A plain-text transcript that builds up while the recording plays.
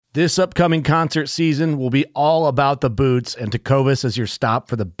This upcoming concert season will be all about the boots, and Tecovas is your stop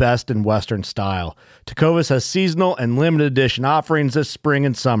for the best in Western style. Tecovas has seasonal and limited edition offerings this spring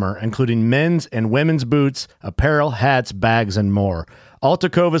and summer, including men's and women's boots, apparel, hats, bags, and more. All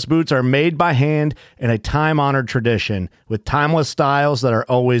Tecovas boots are made by hand in a time-honored tradition with timeless styles that are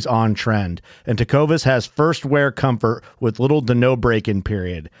always on trend. And Tecovas has first wear comfort with little to no break-in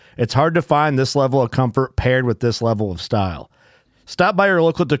period. It's hard to find this level of comfort paired with this level of style. Stop by your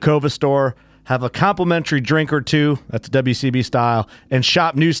local Tecovas store, have a complimentary drink or two, that's WCB style, and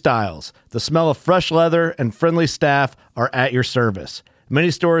shop new styles. The smell of fresh leather and friendly staff are at your service. Many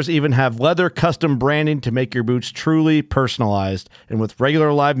stores even have leather custom branding to make your boots truly personalized. And with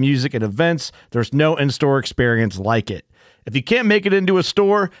regular live music and events, there's no in-store experience like it. If you can't make it into a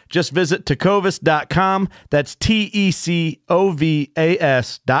store, just visit tecovas.com. That's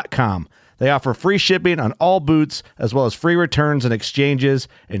TECOVAS.com. They offer free shipping on all boots, as well as free returns and exchanges,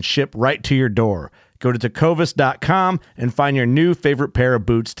 and ship right to your door. Go to tecovas.com and find your new favorite pair of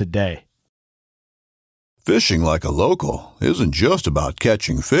boots today. Fishing like a local isn't just about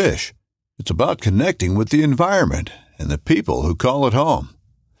catching fish. It's about connecting with the environment and the people who call it home.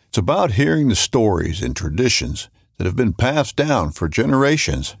 It's about hearing the stories and traditions that have been passed down for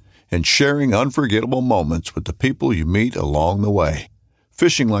generations and sharing unforgettable moments with the people you meet along the way.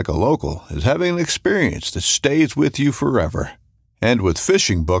 Fishing like a local is having an experience that stays with you forever. And with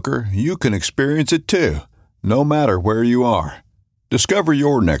Fishing Booker, you can experience it too, no matter where you are. Discover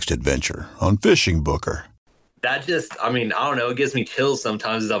your next adventure on Fishing Booker. That just, I don't know, it gives me chills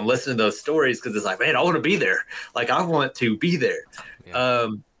sometimes as I'm listening to those stories because it's like, man, I want to be there. Like, I want to be there. Yeah.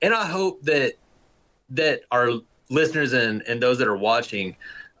 And I hope that our listeners and those that are watching,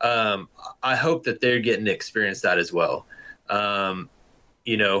 I hope that they're getting to experience that as well.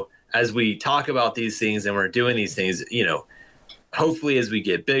 As we talk about these things and we're doing these things, hopefully as we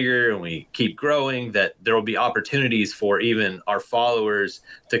get bigger and we keep growing, that there will be opportunities for even our followers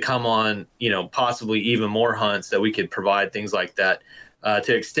to come on, possibly even more hunts that we could provide things like that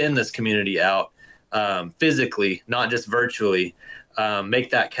to extend this community out physically, not just virtually, make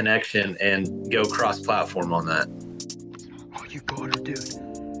that connection and go cross-platform on that. Oh, you got her,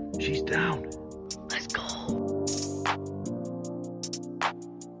 dude. She's down. Let's go.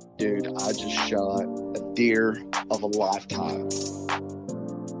 Dude, I just shot a deer of a lifetime.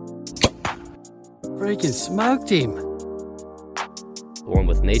 Freaking smoked him. One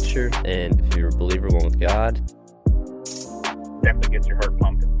with nature, and if you're a believer, one with God. Definitely gets your heart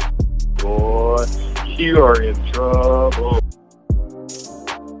pumping. Boy, you are in trouble.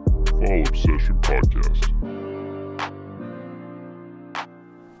 Fall Obsession Podcast.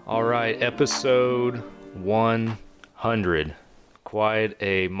 All right, episode 100. Quite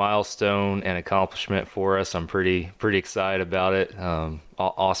a milestone and accomplishment for us. I'm pretty excited about it.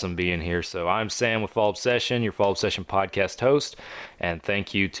 Awesome being here. So I'm Sam with Fall Obsession, your Fall Obsession podcast host, and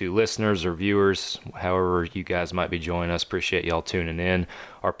thank you to listeners or viewers, however you guys might be joining us. Appreciate y'all tuning in.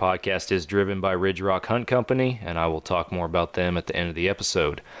 Our podcast is driven by Ridge Rock Hunt Company, and I will talk more about them at the end of the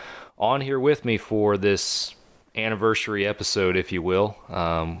episode. On here with me for this anniversary episode, if you will,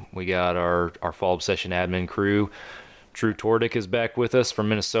 we got our Fall Obsession admin crew. Drew Tordick is back with us from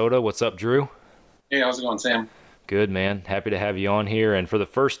Minnesota. What's up, Drew? Hey, how's it going, Sam? Good, man. Happy to have you on here. And for the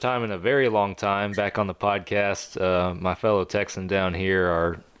first time in a very long time, back on the podcast, my fellow Texan down here,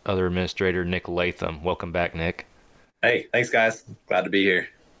 our other administrator, Nick Latham. Welcome back, Nick. Hey, thanks, guys. Glad to be here.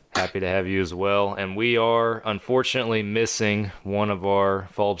 Happy to have you as well. And we are unfortunately missing one of our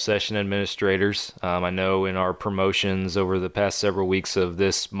Fall Obsession administrators. I know in our promotions over the past several weeks of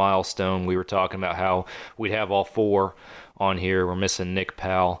this milestone, we were talking about how we'd have all four on here. We're missing Nick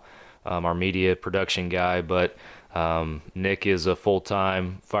Powell, our media production guy, but Nick is a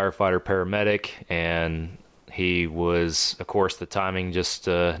full-time firefighter paramedic, and he was, of course, the timing just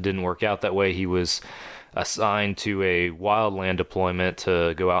didn't work out that way. He was assigned to a wildland deployment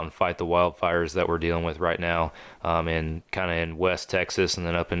to go out and fight the wildfires that we're dealing with right now in West Texas and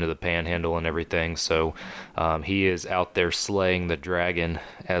then up into the Panhandle and everything. So he is out there slaying the dragon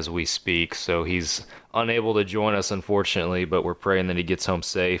as we speak. So he's unable to join us, unfortunately, but we're praying that he gets home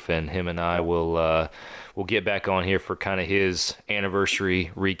safe, and him and I will get back on here for kind of his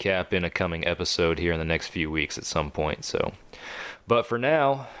anniversary recap in a coming episode here in the next few weeks at some point. So, but for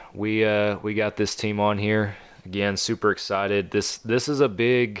now, we got this team on here again. Super excited. This is a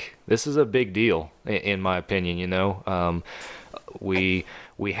big deal in my opinion. We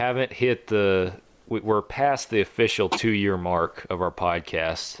haven't hit we're past the official 2-year mark of our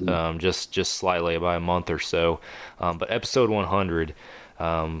podcast, just slightly by a month or so. But episode 100,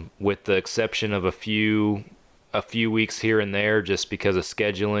 with the exception of a few a few weeks here and there just because of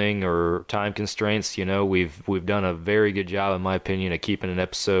scheduling or time constraints. We've done a very good job, in my opinion, of keeping an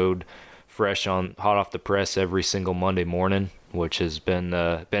episode fresh hot off the press every single Monday morning, which has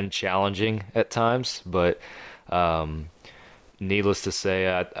been challenging at times. But needless to say,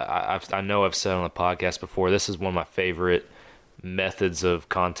 I know I've said on the podcast before, this is one of my favorite methods of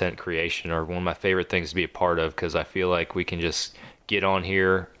content creation, or one of my favorite things to be a part of, because I feel like we can just get on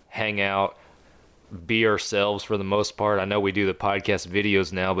here, hang out, be ourselves for the most part. I know we do the podcast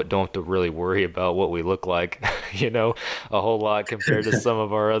videos now, but don't have to really worry about what we look like, a whole lot compared to some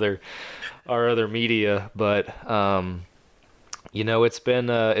of our other media. But it's been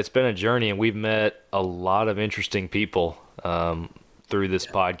a journey, and we've met a lot of interesting people through this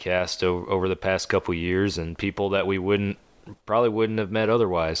podcast over the past couple of years, and people that we probably wouldn't have met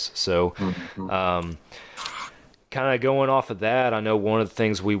otherwise. So kind of going off of that, I know one of the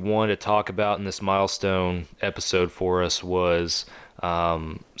things we wanted to talk about in this milestone episode for us was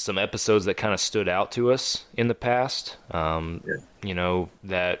some episodes that kind of stood out to us in the past,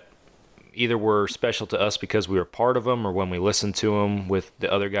 that either were special to us because we were part of them, or when we listened to them with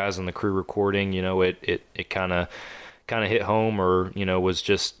the other guys on the crew recording, it kind of hit home, or was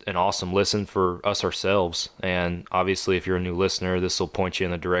just an awesome listen for us ourselves. And obviously, if you're a new listener, this will point you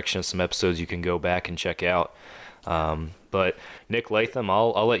in the direction of some episodes you can go back and check out. But Nick Latham,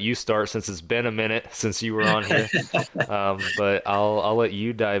 I'll let you start, since it's been a minute since you were on here. But I'll let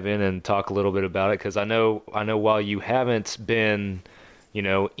you dive in and talk a little bit about it, because I know while you haven't been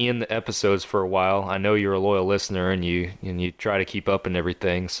in the episodes for a while, I know you're a loyal listener, and you try to keep up and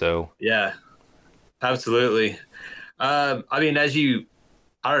everything. So yeah, absolutely. I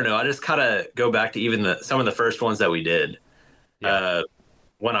don't know, I just kind of go back to even some of the first ones that we did,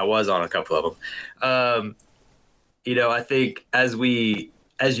 when I was on a couple of them. I think as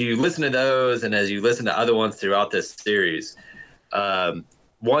you listen to those, and as you listen to other ones throughout this series,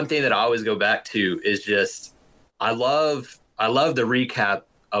 one thing that I always go back to is just, I love the recap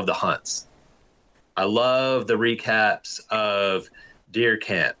of the hunts. I love the recaps of deer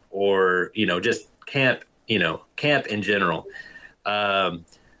camp, or, just camp in general.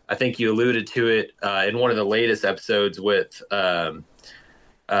 I think you alluded to it in one of the latest episodes with the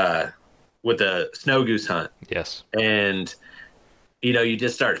snow goose hunt. Yes. And, you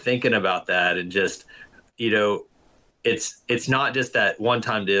just start thinking about that, and just, it's not just that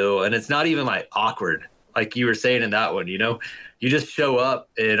one-time deal, and it's not even like awkward, like you were saying in that one. You just show up,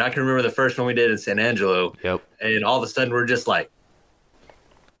 and I can remember the first one we did in San Angelo. Yep. And all of a sudden we're just like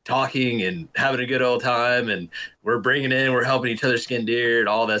talking and having a good old time, and we're helping each other skin deer and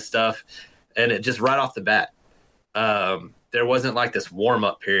all that stuff. And it just right off the bat, there wasn't like this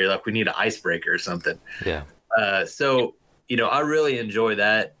warm-up period, like we need an icebreaker or something. Yeah. So, I really enjoy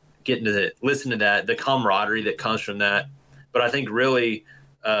that, getting to listen to that, the camaraderie that comes from that. But I think really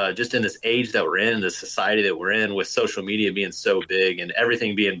just in this age that we're in, the society that we're in, with social media being so big and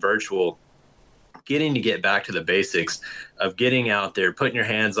everything being virtual, getting to get back to the basics of getting out there, putting your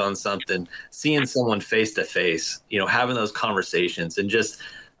hands on something, seeing someone face to face, having those conversations, and just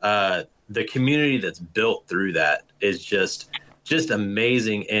the community that's built through that is just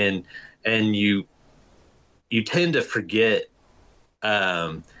amazing. And you tend to forget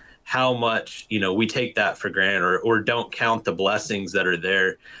how much, we take that for granted, or don't count the blessings that are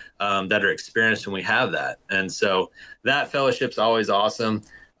there, that are experienced when we have that. And so that fellowship's always awesome.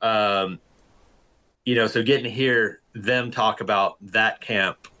 So getting to hear them talk about that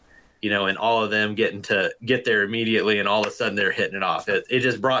camp, and all of them getting to get there immediately, and all of a sudden they're hitting it off. It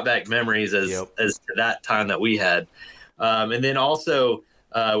just brought back memories as to that time that we had. And then also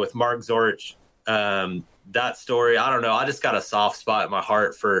with Mark Zorich, that story, I don't know, I just got a soft spot in my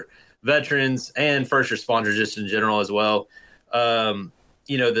heart for veterans and first responders just in general as well. The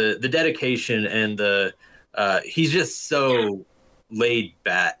dedication, and he's just so laid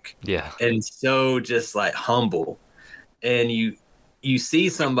back, and so just like humble. And you see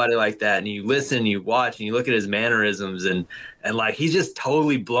somebody like that, and you listen, you watch, and you look at his mannerisms, and like he's just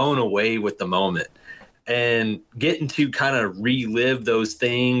totally blown away with the moment, and getting to kind of relive those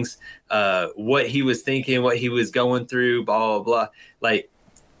things, what he was thinking, what he was going through, blah, blah, blah. Like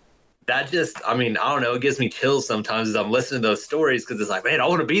that just, I don't know, it gives me chills sometimes as I'm listening to those stories, because it's like, man, I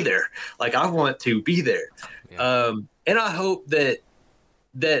want to be there. Like I want to be there. Yeah. And I hope that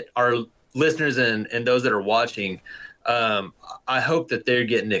our listeners and those that are watching, I hope that they're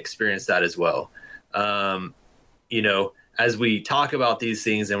getting to experience that as well. As we talk about these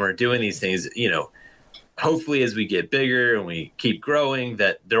things and we're doing these things, hopefully as we get bigger and we keep growing,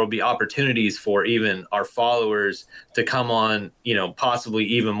 that there will be opportunities for even our followers to come on, possibly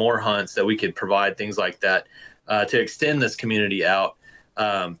even more hunts, that we could provide things like that. to extend this community out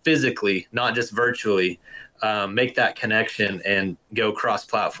physically, not just virtually, make that connection and go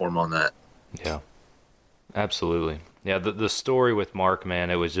cross-platform on that. Yeah, absolutely. Yeah, the story with Mark, man,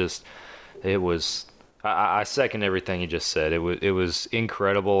 it was I second everything you just said. It was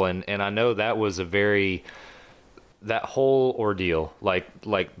incredible, and I know that was that whole ordeal,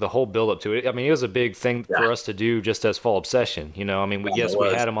 like the whole build up to it. I mean, it was a big thing for us to do just as Fall Obsession. You know, I mean, we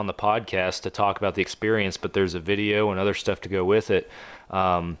had him on the podcast to talk about the experience, but there's a video and other stuff to go with it.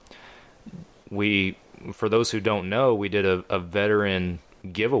 For those who don't know, we did a veteran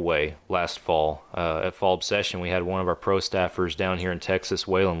giveaway last fall at Fall Obsession. We had one of our pro staffers down here in Texas,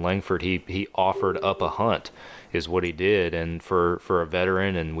 Waylon Langford. He offered up a hunt, is what he did, and for a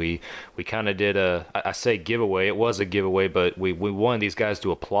veteran, and we kind of did I say giveaway. It was a giveaway, but we wanted these guys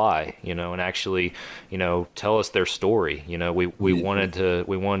to apply, you know, and actually, you know, tell us their story. You know, we wanted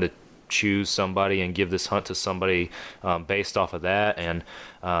to choose somebody and give this hunt to somebody based off of that, and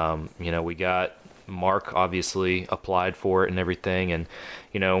you know, we got Mark obviously applied for it and everything, and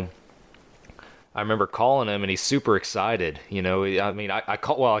you know, I remember calling him and he's super excited. You know, I mean, I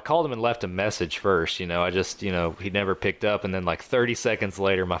called him and left a message first. You know, I just, you know, he never picked up, and then like 30 seconds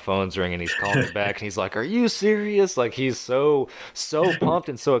later, my phone's ringing. He's calling me back and he's like, "Are you serious?" Like, he's so pumped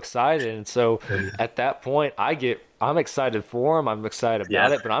and so excited. And so at that point, I'm excited for him. I'm excited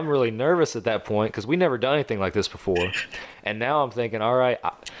about it, but I'm really nervous at that point because we never done anything like this before. And now I'm thinking, all right,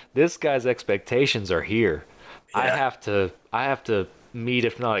 this guy's expectations are here. I have to meet,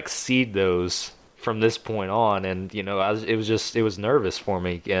 if not exceed, those from this point on. And you know, it was nervous for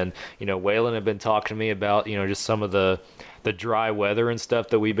me. And you know, Waylon had been talking to me about, you know, just some of the dry weather and stuff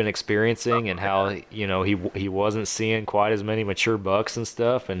that we've been experiencing, and how, you know, he wasn't seeing quite as many mature bucks and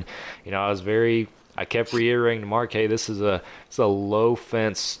stuff. And you know, I kept reiterating to Mark, hey, it's a low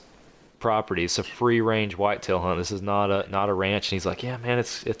fence property. It's a free range whitetail hunt. This is not a ranch. And he's like, yeah, man,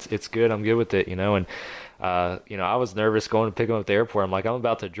 it's good. I'm good with it, you know. And you know, I was nervous going to pick him up at the airport. I'm like, I'm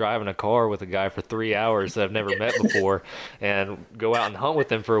about to drive in a car with a guy for 3 hours that I've never met before, and go out and hunt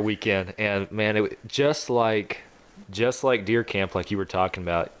with him for a weekend. And man, it just like deer camp, like you were talking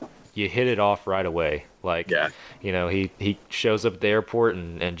about, you hit it off right away. Like, you know, he shows up at the airport,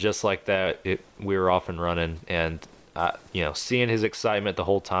 and just like that, we were off and running. And you know, seeing his excitement the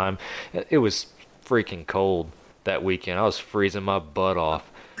whole time. It was freaking cold that weekend. I was freezing my butt off.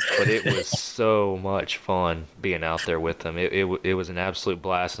 But it was so much fun being out there with him. It was an absolute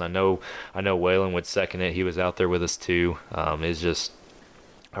blast, and I know Waylon would second it. He was out there with us too. It's just,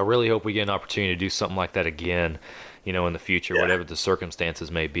 I really hope we get an opportunity to do something like that again, you know, in the future, whatever the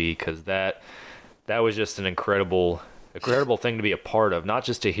circumstances may be, because that was just an incredible thing to be a part of. Not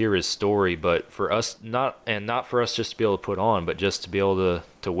just to hear his story, but for us not for us just to be able to put on, but just to be able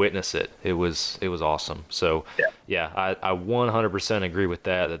to witness it. It was awesome. So I 100% agree with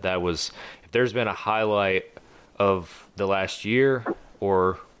that. That was, if there's been a highlight of the last year,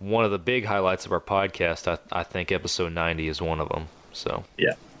 or one of the big highlights of our podcast, I think episode 90 is one of them. So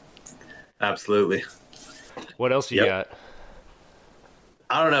yeah, absolutely. What else you got?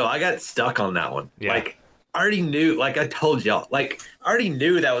 I don't know. I got stuck on that one. Yeah. Like, I already knew, like I told y'all, like I already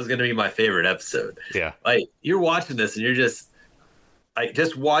knew that was going to be my favorite episode. Yeah. Like, you're watching this and you're just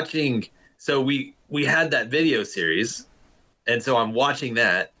watching. So we had that video series, and so I'm watching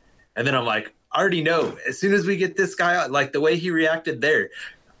that, and then I'm like, I already know, as soon as we get this guy out, like the way he reacted there,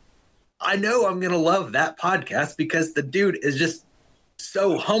 I know I'm going to love that podcast, because the dude is just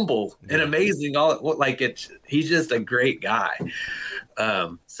so humble and amazing. He's just a great guy.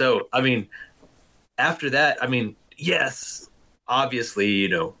 So, I mean, after that, I mean, yes, obviously, you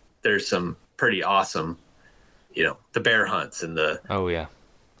know, there's some pretty awesome, you know, the bear hunts and the,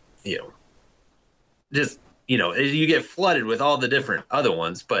 you know, just, you know, you get flooded with all the different other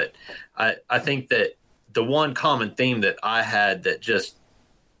ones. But I think that the one common theme that I had that just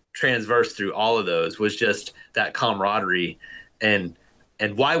transversed through all of those was just that camaraderie and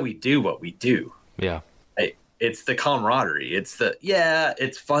why we do what we do. Yeah. It's the camaraderie. It's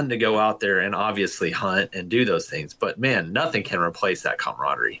it's fun to go out there and obviously hunt and do those things, but man, nothing can replace that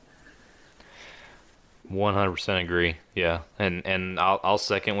camaraderie. 100% agree. Yeah. And I'll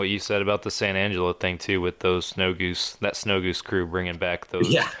second what you said about the San Angelo thing too, with those snow goose crew bringing back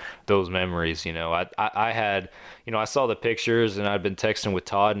those memories. You know, I had, you know, I saw the pictures, and I'd been texting with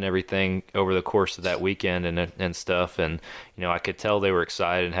Todd and everything over the course of that weekend and stuff. And, you know, I could tell they were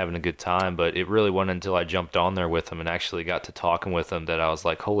excited and having a good time, but it really wasn't until I jumped on there with them and actually got to talking with them that I was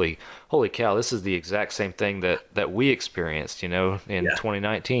like, holy cow, this is the exact same thing that we experienced, you know, in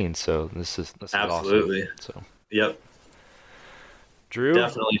 2019. So this is absolutely awesome. So, yep. Drew,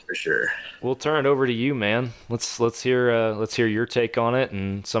 definitely for sure. We'll turn it over to you, man. Let's hear your take on it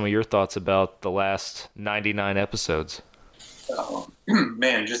and some of your thoughts about the last 99 episodes.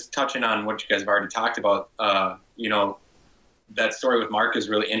 Man, just touching on what you guys have already talked about, that story with Mark is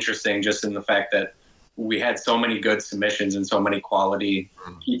really interesting, just in the fact that we had so many good submissions and so many quality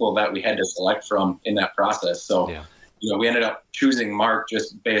people that we had to select from in that process. So, we ended up choosing Mark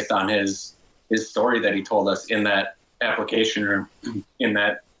just based on his story that he told us in that application or in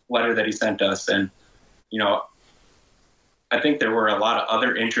that letter that he sent us. And, I think there were a lot of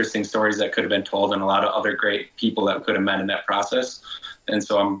other interesting stories that could have been told and a lot of other great people that could have met in that process. And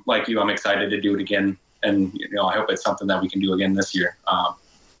so I'm like you, I'm excited to do it again. And, I hope it's something that we can do again this year.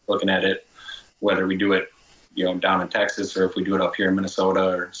 Looking at it, whether we do it, down in Texas or if we do it up here in Minnesota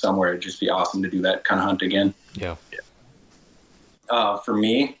or somewhere, it'd just be awesome to do that kind of hunt again. Yeah. For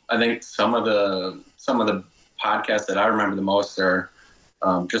me, I think some of the podcasts that I remember the most are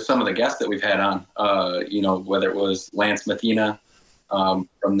just some of the guests that we've had on, whether it was Lance Mathena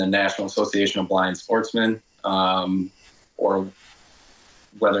from the National Association of Blind Sportsmen, or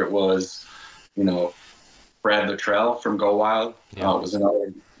whether it was, Brad Luttrell from Go Wild. It was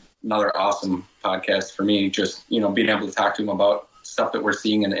another awesome podcast for me, just, being able to talk to him about stuff that we're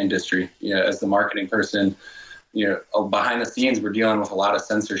seeing in the industry. As the marketing person, behind the scenes, we're dealing with a lot of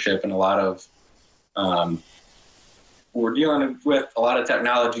censorship and a lot of, we're dealing with a lot of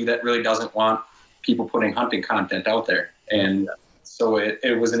technology that really doesn't want people putting hunting content out there. And so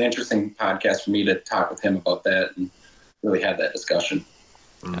it was an interesting podcast for me to talk with him about that and really have that discussion.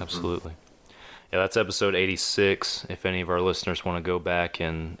 Absolutely. Yeah, that's episode 86. If any of our listeners want to go back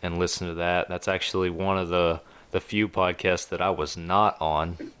and listen to that, that's actually one of the few podcasts that I was not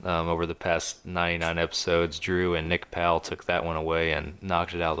on over the past 99 episodes. Drew and Nick Powell took that one away and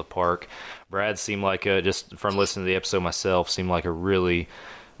knocked it out of the park. Brad seemed like, just from listening to the episode myself, seemed like a really,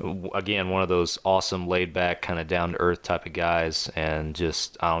 again, one of those awesome, laid-back, kind of down-to-earth type of guys, and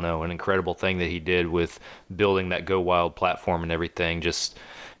just, I don't know, an incredible thing that he did with building that Go Wild platform and everything. Just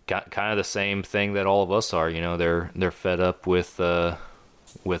got kind of the same thing that all of us are. They're fed up with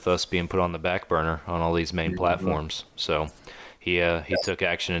us being put on the back burner on all these main platforms. So he took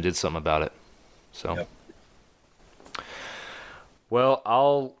action and did something about it. So. Yep. Well,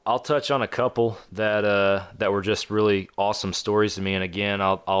 I'll touch on a couple that were just really awesome stories to me. And again,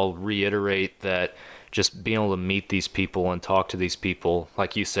 I'll reiterate that just being able to meet these people and talk to these people,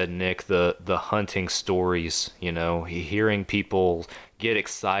 like you said, Nick, the hunting stories, hearing people get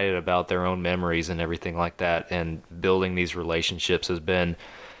excited about their own memories and everything like that, and building these relationships has been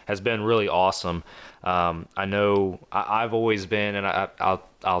really awesome. I know I've always been, and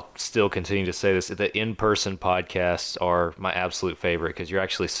I'll still continue to say this, the in-person podcasts are my absolute favorite, because you're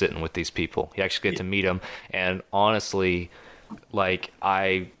actually sitting with these people. You actually get to meet them. And honestly, like,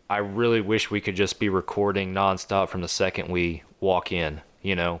 I really wish we could just be recording nonstop from the second we walk in,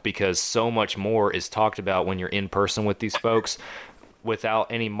 because so much more is talked about when you're in person with these folks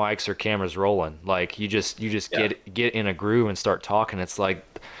without any mics or cameras rolling. Like, you just get in a groove and start talking. It's like,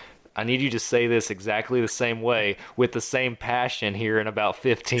 I need you to say this exactly the same way with the same passion here in about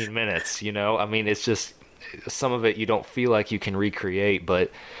 15 minutes. I mean, it's just, some of it you don't feel like you can recreate,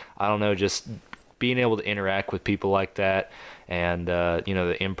 but I don't know, just being able to interact with people like that. And,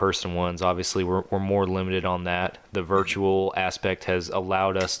 the in-person ones, obviously we're more limited on that. The virtual aspect has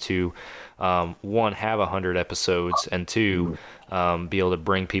allowed us to, one, have 100 episodes, and two, be able to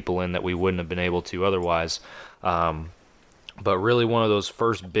bring people in that we wouldn't have been able to otherwise. But really one of those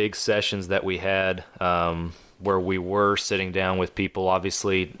first big sessions that we had, where we were sitting down with people,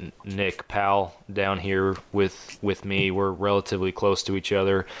 obviously Nick Powell down here with me, we're relatively close to each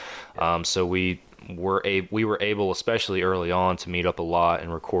other. So we were able, especially early on, to meet up a lot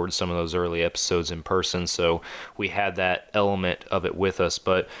and record some of those early episodes in person. So we had that element of it with us,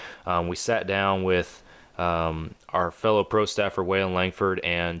 but we sat down with our fellow pro staffer Waylon Langford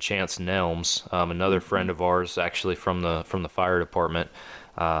and Chance Nelms, another friend of ours, actually from the fire department,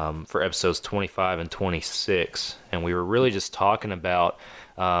 for episodes 25 and 26, and we were really just talking about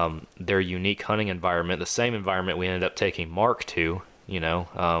their unique hunting environment, the same environment we ended up taking Mark to,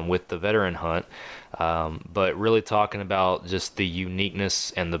 with the veteran hunt, but really talking about just the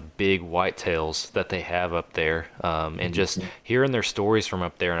uniqueness and the big whitetails that they have up there, and just hearing their stories from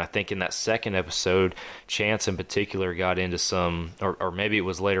up there. And I think in that second episode, Chance in particular got into some, or maybe it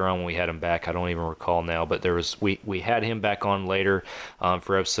was later on when we had him back, I don't even recall now, but we had him back on later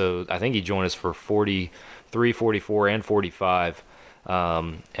for episode, I think he joined us for 43, 44, and 45.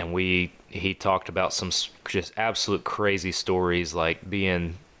 And he talked about some just absolute crazy stories, like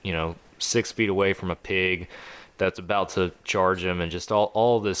being, 6 feet away from a pig that's about to charge him, and just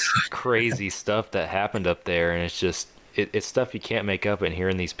all this crazy stuff that happened up there. And it's just it's stuff you can't make up, and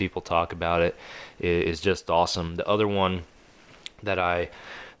hearing these people talk about it is just awesome. The other one that I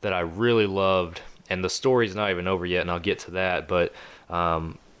really loved, and the story's not even over yet, and I'll get to that, but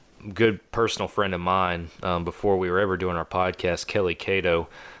good personal friend of mine, before we were ever doing our podcast, Kelly Cato,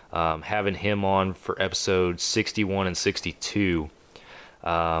 having him on for episodes 61 and 62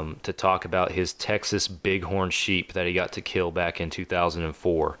 to talk about his Texas bighorn sheep that he got to kill back in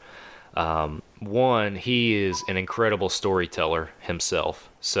 2004. One, he is an incredible storyteller himself.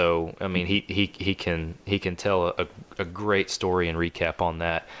 So, I mean, he can tell a great story and recap on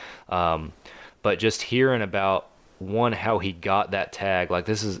that. But just hearing about, one, how he got that tag, like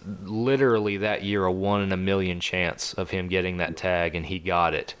this is literally that year a 1 in a million chance of him getting that tag, and he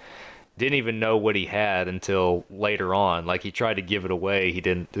got it. Didn't even know what he had until later on. Like, he tried to give it away.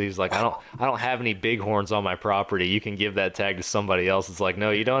 He's like, I don't have any bighorns on my property. You can give that tag to somebody else. It's like, no,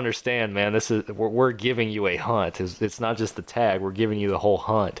 you don't understand, man. We're giving you a hunt. It's not just the tag. We're giving you the whole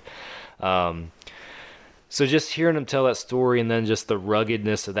hunt. So just hearing him tell that story, and then just the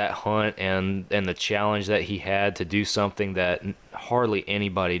ruggedness of that hunt, and the challenge that he had to do something that hardly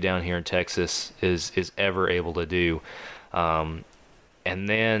anybody down here in Texas is ever able to do. And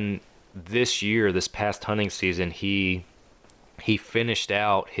then this past hunting season, he finished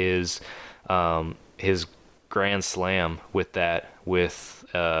out his Grand Slam with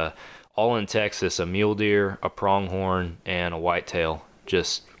all in Texas, a mule deer, a pronghorn, and a whitetail,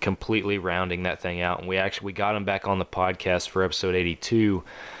 just completely rounding that thing out. And we got him back on the podcast for episode 82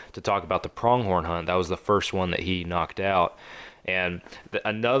 to talk about the pronghorn hunt. That was the first one that he knocked out. And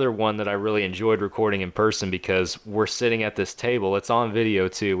another one that I really enjoyed recording in person, because we're sitting at this table. It's on video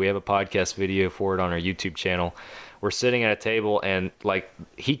too. We have a podcast video for it on our YouTube channel. We're sitting at a table, and like,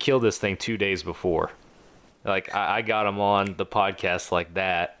 he killed this thing 2 days before. Like, I got him on the podcast like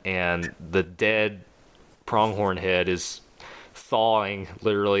that, and the dead pronghorn head is thawing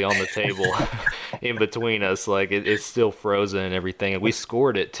literally on the table in between us. Like, it's still frozen and everything. And we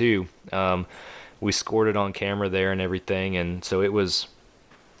scored it too. We scored it on camera there and everything. And so it was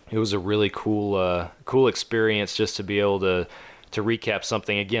a really cool experience, just to be able to recap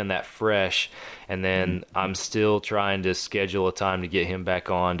something again that fresh. And then I'm still trying to schedule a time to get him back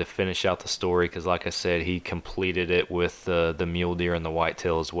on to finish out the story, because like I said, he completed it with the mule deer and the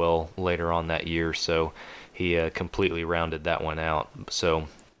whitetail as well later on that year. So he completely rounded that one out. So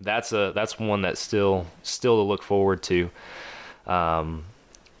that's one that's still to look forward to.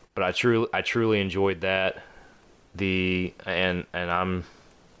 But I truly enjoyed that.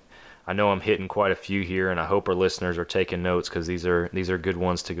 I know I'm hitting quite a few here, and I hope our listeners are taking notes, because these are good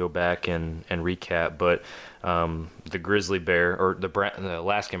ones to go back and recap. But the grizzly bear, or the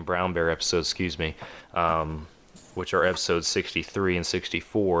Alaskan brown bear episode, which are episodes 63 and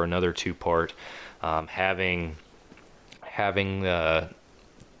 64, another 2-part. Having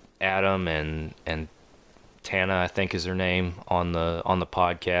Adam and Tana, I think is her name, on the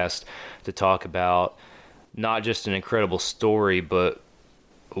podcast to talk about not just an incredible story, but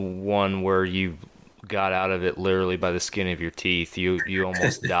one where you got out of it literally by the skin of your teeth. You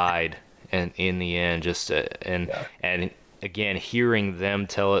almost died, and in the end, and again, hearing them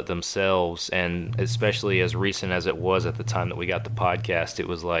tell it themselves, and especially as recent as it was at the time that we got the podcast, it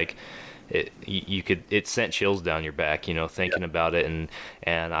was like it sent chills down your back, thinking about it. And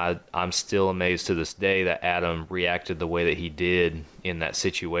I'm still amazed to this day that Adam reacted the way that he did in that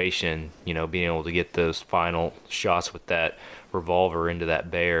situation, being able to get those final shots with that revolver into that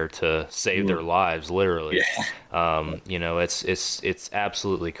bear to save their lives, literally. It's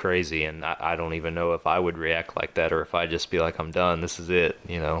absolutely crazy, and I don't even know if I would react like that, or if I'd just be like, I'm done, this is it,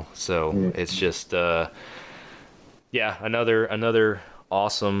 so it's just another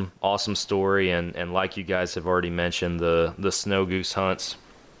awesome story. And like you guys have already mentioned, the snow goose hunts,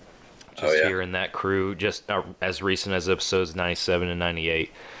 hearing that crew just as recent as episodes 97 and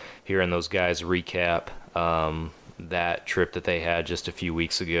 98, hearing those guys recap that trip that they had just a few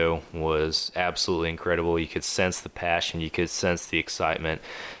weeks ago was absolutely incredible. You could sense the passion, you could sense the excitement,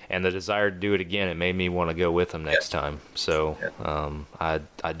 and the desire to do it again. It made me want to go with them next time. So I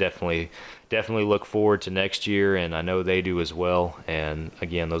definitely look forward to next year, and I know they do as well. And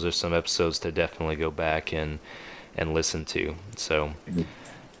again, those are some episodes to definitely go back and listen to. So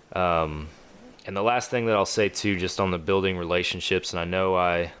and the last thing that I'll say too, just on the building relationships, and I know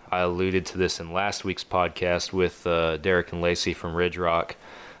I alluded to this in last week's podcast with Derek and Lacey from Ridge Rock.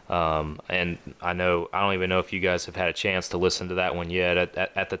 And I don't even know if you guys have had a chance to listen to that one yet.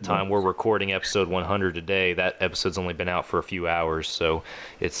 At the time we're recording episode 100 today, that episode's only been out for a few hours, so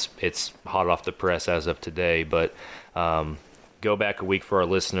it's hot off the press as of today. But go back a week for our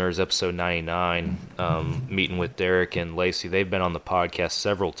listeners, episode 99, meeting with Derek and Lacey. They've been on the podcast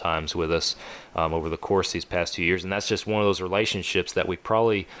several times with us over the course of these past 2 years, and that's just one of those relationships that we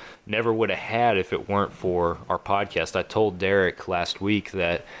probably never would have had if it weren't for our podcast. I told Derek last week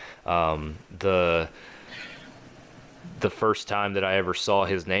that the first time that I ever saw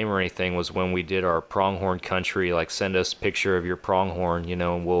his name or anything was when we did our pronghorn country, like send us a picture of your pronghorn,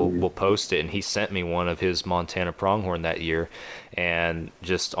 and we'll post it. And he sent me one of his Montana pronghorn that year, and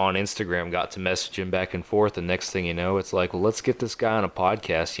just on Instagram got to message him back and forth. And next thing you know, it's like, well, let's get this guy on a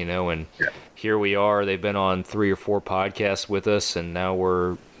podcast, and here we are. They've been on 3 or 4 podcasts with us, and now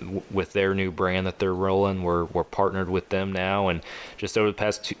we're with their new brand that they're rolling. We're partnered with them now, and just over the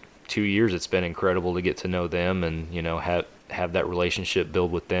past 2 years, it's been incredible to get to know them and have that relationship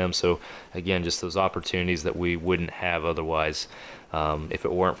build with them. So again, just those opportunities that we wouldn't have otherwise if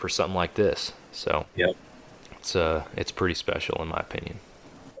it weren't for something like this. So it's pretty special in my opinion.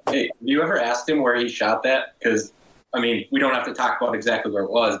 Hey, have you ever asked him where he shot that? Because we don't have to talk about exactly where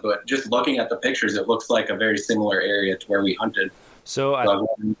it was, but just looking at the pictures, it looks like a very similar area to where we hunted. So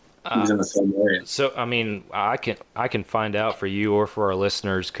he was in the same area. So I can find out for you or for our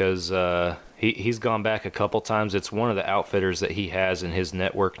listeners, because he's gone back a couple times. It's one of the outfitters that he has in his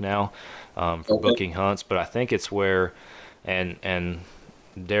network now for booking hunts. But I think it's where, and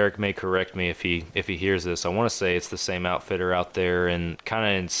Derek may correct me if he hears this. I want to say it's the same outfitter out there and kind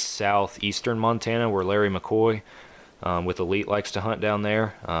of in southeastern Montana where Larry McCoy with Elite likes to hunt down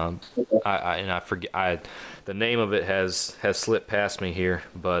there. I forget. The name of it has slipped past me here,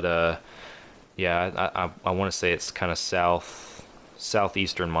 but I want to say it's kind of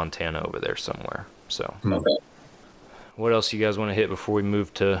southeastern Montana over there somewhere. So, What else you guys want to hit before we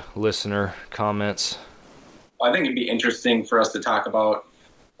move to listener comments? I think it'd be interesting for us to talk about,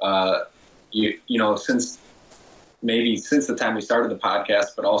 since the time we started the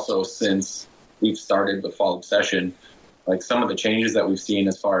podcast, but also since we've started with Fall Obsession, like some of the changes that we've seen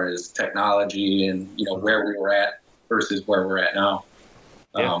as far as technology and, where we were at versus where we're at now.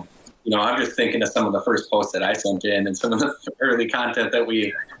 Yeah. I'm just thinking of some of the first posts that I sent in and some of the early content that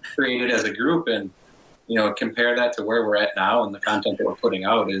we created as a group, and, compare that to where we're at now, and the content that we're putting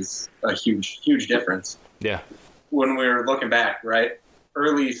out is a huge, huge difference. Yeah. When we're looking back, right,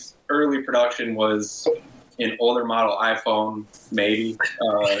 early production was an older model iPhone, maybe.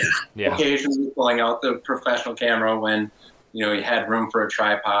 Occasionally pulling out the professional camera when, you had room for a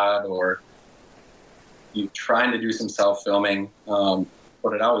tripod, or you trying to do some self-filming.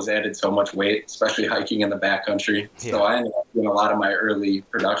 But it always added so much weight, especially hiking in the backcountry. Yeah. So I ended up doing a lot of my early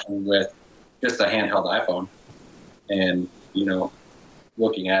production with just a handheld iPhone. And,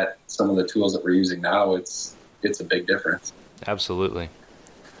 looking at some of the tools that we're using now, it's a big difference. Absolutely.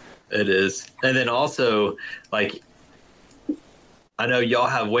 It is. And then also, like, I know y'all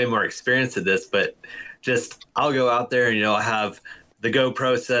have way more experience at this, but just I'll go out there and, I have the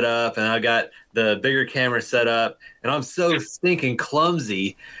GoPro set up and I got the bigger camera set up, and I'm so stinking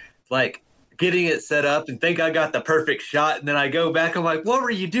clumsy, like getting it set up and think I got the perfect shot. And then I go back, I'm like, what were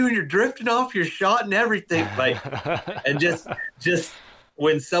you doing? You're drifting off your shot and everything. Like, and just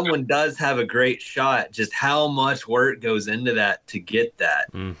when someone does have a great shot, just how much work goes into that to get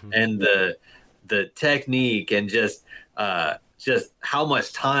that, and the technique, and just how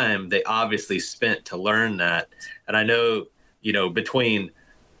much time they obviously spent to learn that. And I know, between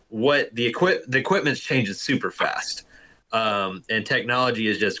what the equipment's changing super fast, and technology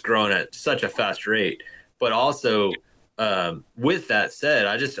is just growing at such a fast rate. But also, with that said,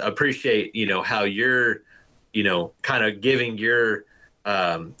 I just appreciate, how you're, kind of giving your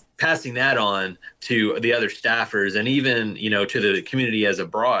passing that on to the other staffers, and even, to the community as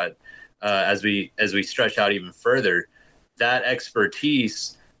abroad, as we stretch out even further, that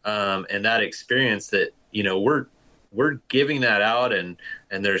expertise and that experience that, we're giving that out, and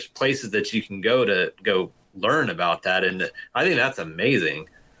there's places that you can go learn about that. And I think that's amazing.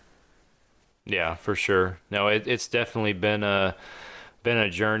 Yeah, for sure. No, it's definitely been a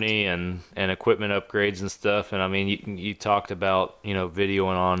journey, and equipment upgrades and stuff. And I mean, you talked about,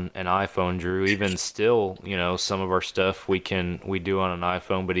 videoing on an iPhone, Drew. Even still, some of our stuff we do on an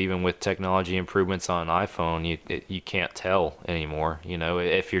iPhone, but even with technology improvements on an iPhone, you can't tell anymore,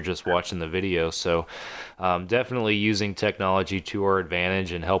 if you're just watching the video. So definitely using technology to our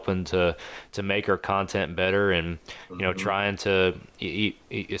advantage and helping to make our content better, and trying to,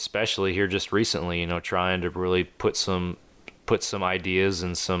 especially here just recently, trying to really put put some ideas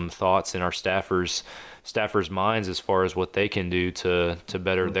and some thoughts in our staffers' minds as far as what they can do to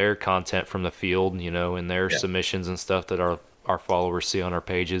better their content from the field, you know, and their submissions and stuff that our followers see on our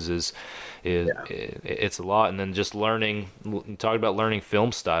pages it's a lot. And then just learning, talking about learning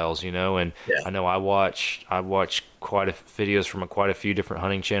film styles, you know, and I know I watch quite a videos from quite a few different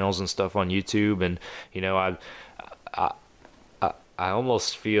hunting channels and stuff on YouTube, and you know, I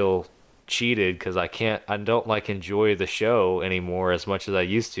almost feel cheated because I don't like enjoy the show anymore as much as I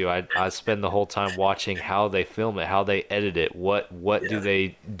used to. I spend the whole time watching how they film it, how they edit it, what do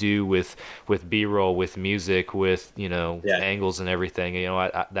they do with B-roll, with music, with, you know, angles and everything. You know,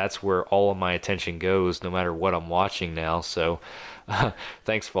 I that's where all of my attention goes, no matter what I'm watching now. So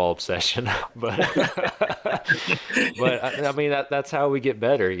thanks, Fall Obsession. but I mean, that's how we get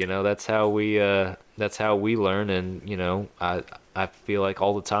better, you know. That's how we learn. And you know, I feel like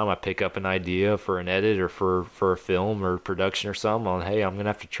all the time I pick up an idea for an edit or for a film or production or something on, hey, I'm gonna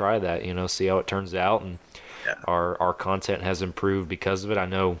have to try that, you know, see how it turns out. And our content has improved because of it. I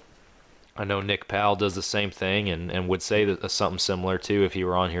know Nick Powell does the same thing and would say that something similar too if he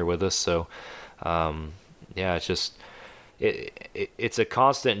were on here with us. So it's just it's a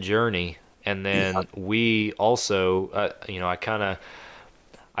constant journey. And then we also you know, I kind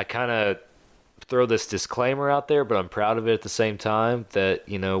of throw this disclaimer out there, but I'm proud of it at the same time, that,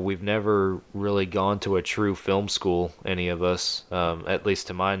 you know, we've never really gone to a true film school, any of us, at least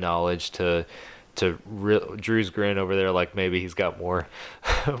to my knowledge, Drew's grin over there like maybe he's got more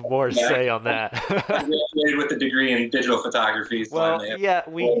to say on that. I graduated with a degree in digital photography. So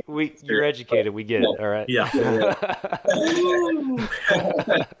well, you're educated. We get it. All right. Yeah.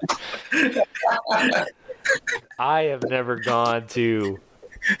 I have never gone to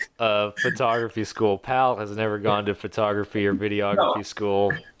photography school. Pal has never gone to photography or videography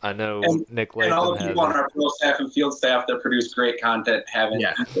school. I know Nick Latham and all the people on our pro staff and field staff that produce great content haven't.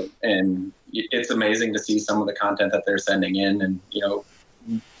 And it's amazing to see some of the content that they're sending in. And, you know,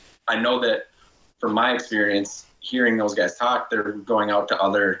 I know that from my experience, hearing those guys talk, they're going out to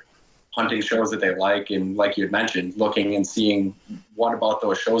other hunting shows that they like. And like you had mentioned, looking and seeing what about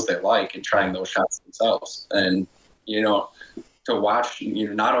those shows they like and trying those shots themselves. And, you know, to watch, you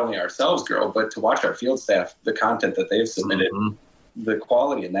know, not only ourselves grow, but to watch our field staff, the content that they've submitted, the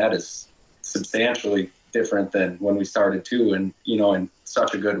quality in that is substantially different than when we started too. And, you know, in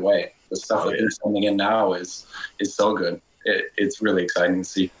such a good way. The stuff that they're sending in now is so good. It's really exciting to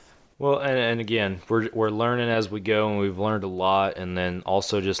see. Well, and again, we're learning as we go, and we've learned a lot, and then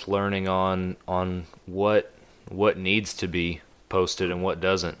also just learning on what needs to be posted and what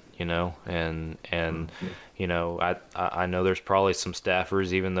doesn't, you know, and you know, I know there's probably some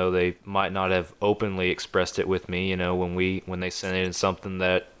staffers, even though they might not have openly expressed it with me, you know, when they send in something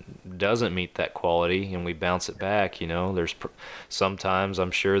that doesn't meet that quality and we bounce it back, you know, there's sometimes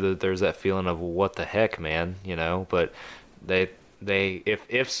I'm sure that there's that feeling of, well, what the heck, man, you know, but they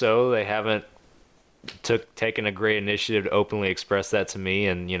if so, they haven't taken a great initiative to openly express that to me,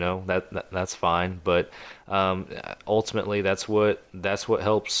 and you know, that's fine. But ultimately that's what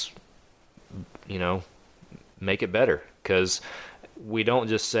helps, you know, make it better, because we don't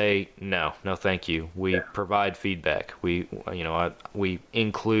just say no thank you. We provide feedback. We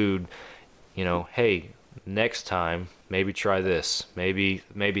include, you know, hey, next time maybe try this, maybe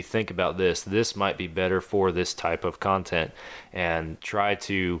think about this might be better for this type of content, and try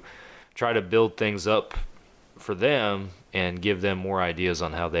to build things up for them and give them more ideas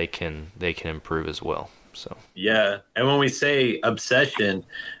on how they can improve as well. So yeah. And when we say obsession,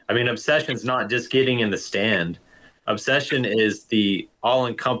 I mean, obsession's not just getting in the stand. Obsession is the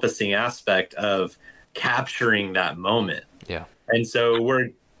all-encompassing aspect of capturing that moment. Yeah. And so we're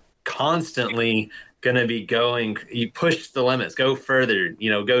constantly going to be going, you push the limits, go further, you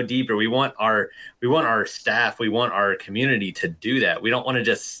know, go deeper. We want our staff, we want our community to do that. We don't want to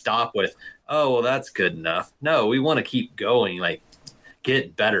just stop with, oh, well, that's good enough. No, we want to keep going, like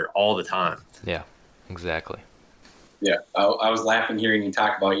get better all the time. Yeah, exactly. Yeah. I was laughing hearing you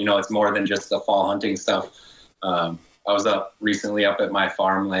talk about, you know, it's more than just the fall hunting stuff. I was recently up at my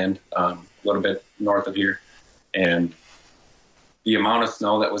farmland, a little bit north of here, and the amount of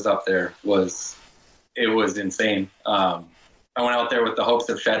snow that was up there was insane. I went out there with the hopes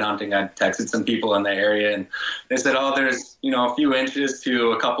of shed hunting. I texted some people in the area, and they said, oh, there's, you know, a few inches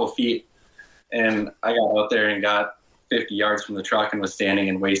to a couple feet. And I got out there and got 50 yards from the truck and was standing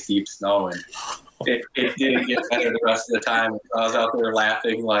in waist deep snow. And it didn't get better the rest of the time. I was out there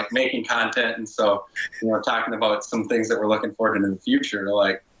laughing, like making content. And so, you know, talking about some things that we're looking forward to in the future,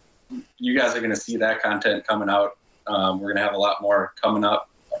 like you guys are going to see that content coming out. We're going to have a lot more coming up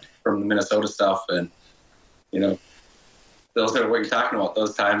from the Minnesota stuff. And, you know, those are what you're talking about.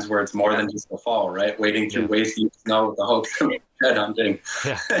 Those times where it's more than just the fall, right? Wading through waist deep snow with the hopes of shed hunting.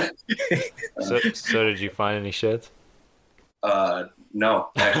 Yeah. So did you find any sheds? No,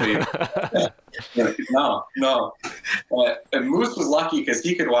 actually, no. And Moose was lucky because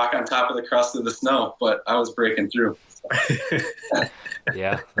he could walk on top of the crust of the snow, but I was breaking through.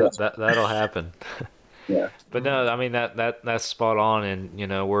 Yeah, that'll happen. Yeah, but no, I mean that's spot on, and you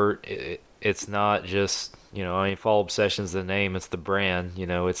know it's not just, you know, I mean, Fall Obsession's the name, it's the brand, you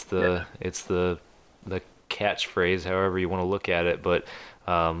know, it's the catchphrase, however you want to look at it, but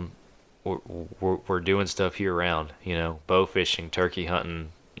we're doing stuff year round, you know, bow fishing, turkey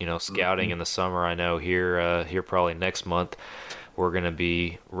hunting, you know, scouting in the summer. I know here probably next month we're going to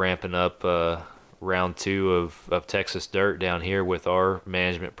be ramping up round 2 of Texas Dirt down here with our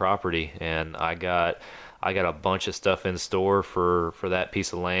management property, and I got a bunch of stuff in store for that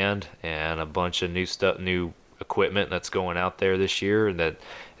piece of land, and a bunch of new equipment that's going out there this year, and that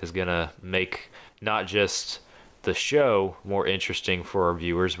is going to make not just the show more interesting for our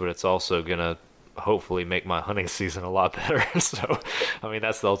viewers, but it's also going to hopefully make my hunting season a lot better. So, I mean,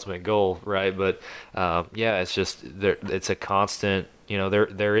 that's the ultimate goal, right? But yeah, it's just it's a constant, you know,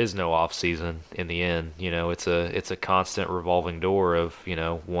 there is no off season in the end. You know, it's a constant revolving door of, you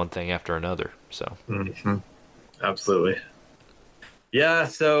know, one thing after another. So Absolutely. Yeah,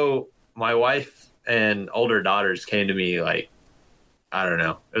 so my wife and older daughters came to me like, I don't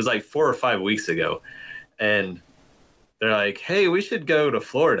know, it was like 4 or 5 weeks ago, and they're like, hey, we should go to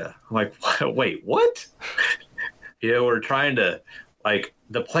Florida. I'm like, wait, what? You know, we're trying to, like,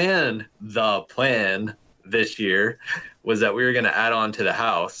 the plan this year was that we were going to add on to the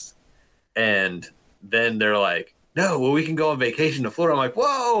house. And then they're like, no, well, we can go on vacation to Florida. I'm like,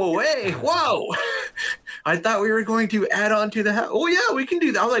 whoa, hey, whoa. I thought we were going to add on to the house. Oh, yeah, we can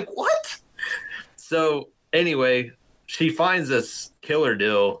do that. I was like, what? So anyway, she finds this killer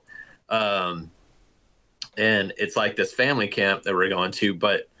deal. And it's like this family camp that we're going to,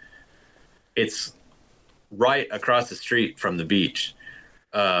 but it's right across the street from the beach.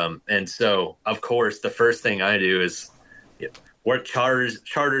 And so, of course, the first thing I do is, you know, what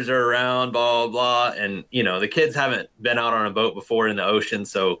charters are around, blah, blah, blah. And, you know, the kids haven't been out on a boat before in the ocean.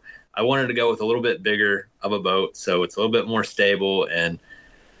 So I wanted to go with a little bit bigger of a boat, so it's a little bit more stable. And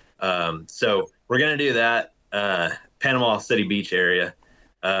so we're going to do that, Panama City Beach area.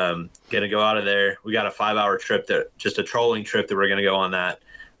 Gonna go out of there. We got a 5-hour trip, just a trolling trip that we're gonna go on that.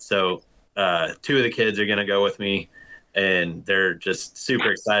 So 2 of the kids are gonna go with me, and they're just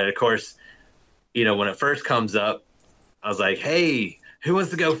super excited. Of course, you know, when it first comes up, I was like, hey, who wants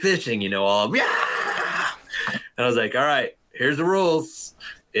to go fishing? You know, all yeah. And I was like, all right, here's the rules.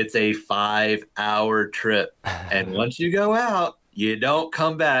 It's a 5-hour trip, and once you go out, you don't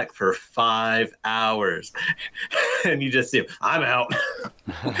come back for 5 hours. And you just see, I'm out.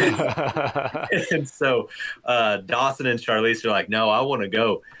 And so Dawson and Charlize are like, no, I want to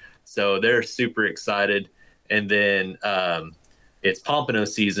go. So they're super excited. And then it's pompano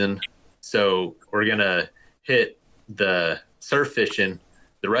season. So we're going to hit the surf fishing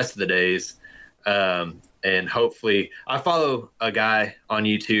the rest of the days. And hopefully, I follow a guy on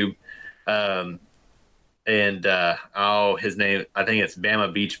YouTube, and his name, I think it's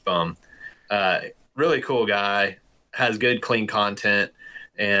Bama Beach Bum. Really cool guy, has good clean content,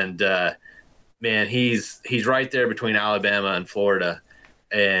 and man, he's right there between Alabama and Florida,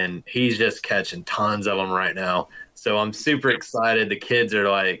 and he's just catching tons of them right now. So I'm super excited. The kids are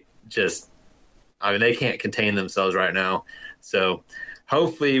like, I mean, they can't contain themselves right now. So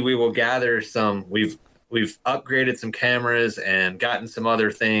hopefully we will gather some. We've upgraded some cameras and gotten some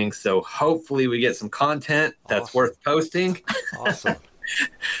other things. So hopefully we get some content that's worth posting. Awesome.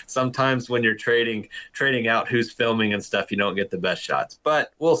 Sometimes when you're trading out who's filming and stuff, you don't get the best shots,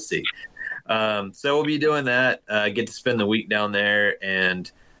 but we'll see. So we'll be doing that, get to spend the week down there. And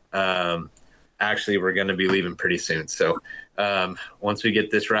actually we're going to be leaving pretty soon. So once we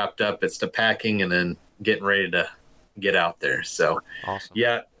get this wrapped up, it's the packing and then getting ready to get out there. So awesome.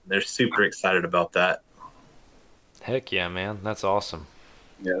 Yeah, they're super excited about that. Heck yeah, man. That's awesome.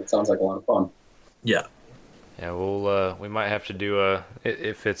 Yeah, it sounds like a lot of fun. Yeah. Yeah, we might have to do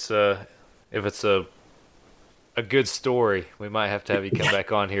if it's a good story, we might have to have you come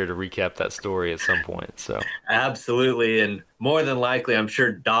back on here to recap that story at some point. So absolutely, and more than likely, I'm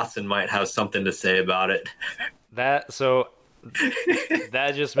sure Dawson might have something to say about it. That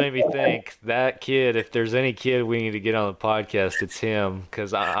just made me think, that kid, if there's any kid we need to get on the podcast, it's him.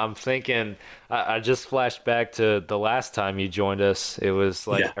 Because I'm thinking, I just flashed back to the last time you joined us. It was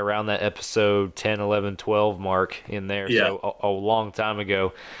like around that episode 10, 11, 12 mark in there. Yeah. So a long time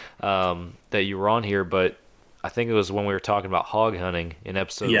ago that you were on here. But I think it was when we were talking about hog hunting in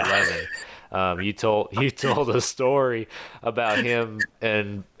episode 11. You told a story about him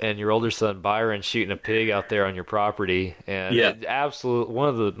and your older son Byron shooting a pig out there on your property, and one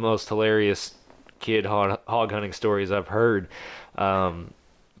of the most hilarious kid hog hunting stories I've heard.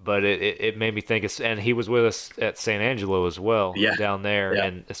 But it made me think, and he was with us at San Angelo as well, down there,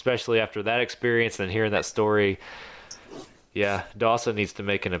 and especially after that experience and hearing that story. Yeah, Dawson needs to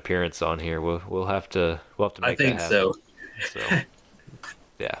make an appearance on here. We'll have to make that happen. I think so.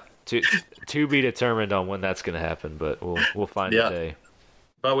 Yeah, to be determined on when that's going to happen, but we'll find a day.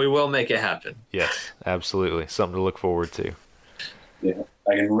 But we will make it happen. Yes, absolutely. Something to look forward to. Yeah,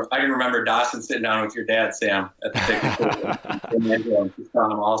 I can remember Dawson sitting down with your dad, Sam, at the picnic table, just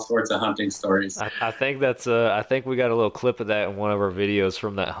telling him all sorts of hunting stories. I think I think we got a little clip of that in one of our videos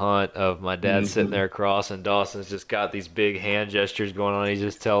from that hunt of my dad sitting there across, and Dawson's just got these big hand gestures going on. He's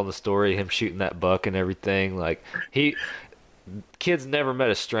just telling the story of him shooting that buck and everything. Like kids never met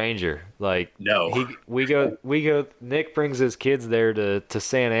a stranger. Like we go. Nick brings his kids there to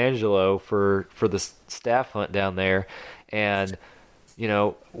San Angelo for the staff hunt down there, and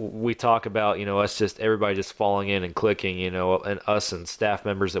we talk about, everybody just falling in and clicking, and us and staff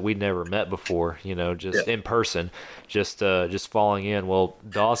members that we'd never met before, just in person, just falling in. Well,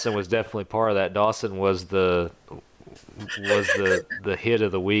 Dawson was definitely part of that. Dawson was the hit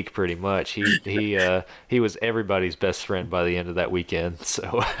of the week, pretty much. He was everybody's best friend by the end of that weekend.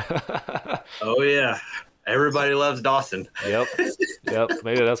 So. Oh yeah. Everybody loves Dawson. Yep.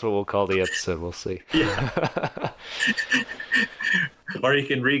 Maybe that's what we'll call the episode. We'll see. Yeah. Or you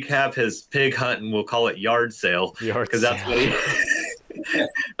can recap his pig hunt and we'll call it yard sale. Because that's what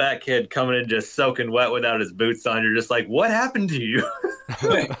that kid coming in just soaking wet without his boots on. You're just like, what happened to you?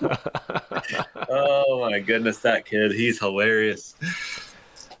 Oh my goodness, that kid. He's hilarious.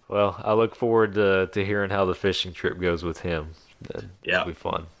 Well, I look forward to hearing how the fishing trip goes with him. It'll be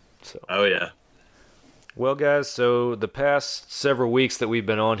fun. So. Oh yeah. Well, guys, so the past several weeks that we've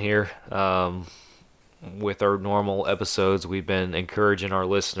been on here, with our normal episodes, we've been encouraging our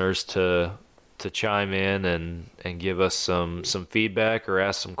listeners to chime in and give us some feedback or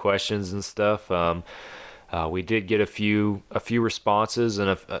ask some questions and stuff. We did get a few responses,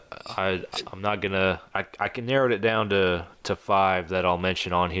 and I'm not gonna. I can narrow it down to 5 that I'll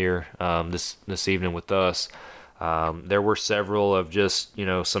mention on here this evening with us. There were several of just,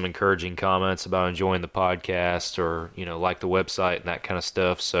 some encouraging comments about enjoying the podcast or, like the website and that kind of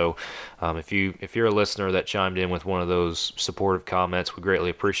stuff. So, if you're a listener that chimed in with one of those supportive comments, we greatly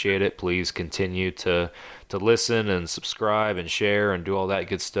appreciate it. Please continue to listen and subscribe and share and do all that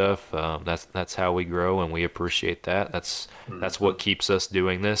good stuff. That's how we grow, and we appreciate that. That's what keeps us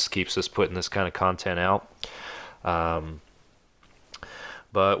doing this, keeps us putting this kind of content out.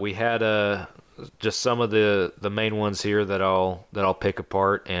 But we had just some of the main ones here that I'll pick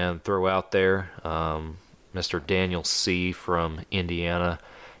apart and throw out there. Mr. Daniel C. from Indiana,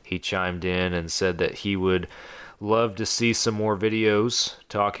 he chimed in and said that he would love to see some more videos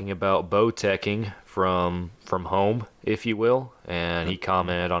talking about bow teching from home, if you will. And he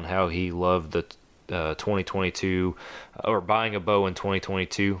commented on how he loved the 2022 or buying a bow in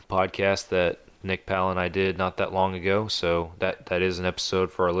 2022 podcast that Nick Powell and I did not that long ago. So that is an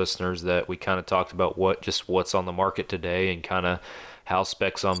episode for our listeners that we kind of talked about what's on the market today and kind of how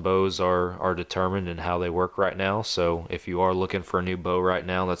specs on bows are determined and how they work right now. So if you are looking for a new bow right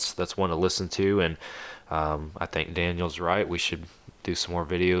now, that's one to listen to. And I think Daniel's right. We should do some more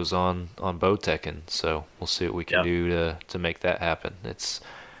videos on bow teching. So we'll see what we can do to make that happen.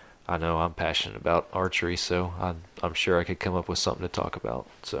 I know I'm passionate about archery, so I'm sure I could come up with something to talk about.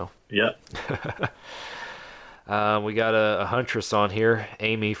 So yeah. We got a huntress on here,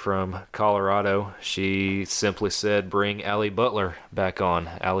 Amy from Colorado. She simply said, "Bring Allie Butler back on."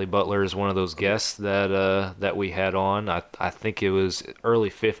 Allie Butler is one of those guests that we had on. I think it was early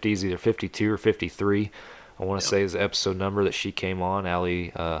 50s, either 52 or 53. I want to say is the episode number that she came on. Allie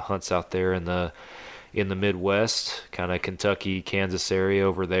hunts out there in the Midwest, kind of Kentucky, Kansas area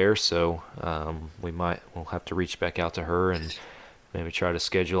over there. So we'll have to reach back out to her and maybe try to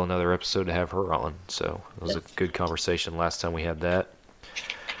schedule another episode to have her on. So it was a good conversation last time we had that.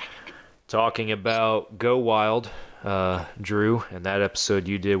 Talking about Go Wild, Drew, and that episode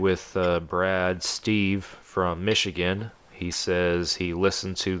you did with Brad Steve from Michigan. He says he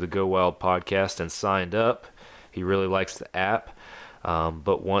listened to the Go Wild podcast and signed up. He really likes the app.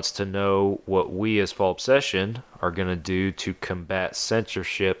 But wants to know what we as Fall Obsession are going to do to combat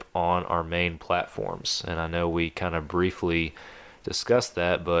censorship on our main platforms. And I know we kind of briefly discussed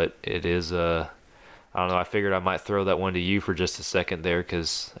that, but it is I don't know, I figured I might throw that one to you for just a second there,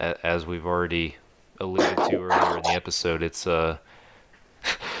 because as we've already alluded to earlier in the episode. It's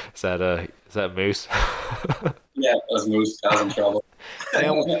is that Moose? Yeah, it was Moose. I was in trouble.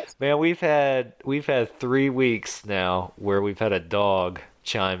 Man, we've had 3 weeks now where we've had a dog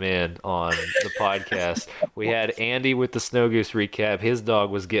chime in on the podcast. We had Andy with the Snow Goose recap. His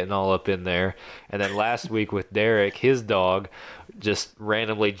dog was getting all up in there. And then last week with Derek, his dog just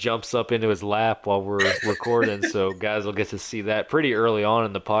randomly jumps up into his lap while we're recording. So guys will get to see that pretty early on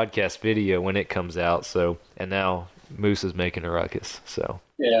in the podcast video when it comes out. So, and now Moose is making a ruckus. So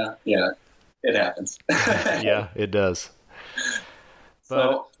yeah, it happens. Yeah, it does.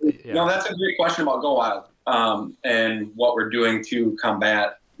 So, that's a great question about Go Wild and what we're doing to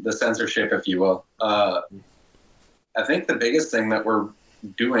combat the censorship, if you will. I think the biggest thing that we're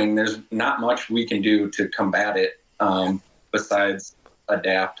doing, there's not much we can do to combat it besides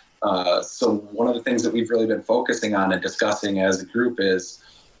adapt. So one of the things that we've really been focusing on and discussing as a group is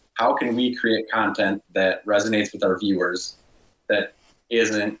how can we create content that resonates with our viewers that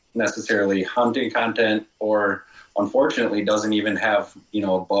isn't necessarily hunting content or unfortunately doesn't even have, a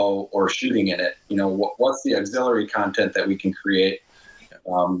bow or shooting in it. What's the auxiliary content that we can create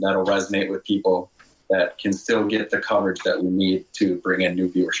that'll resonate with people that can still get the coverage that we need to bring in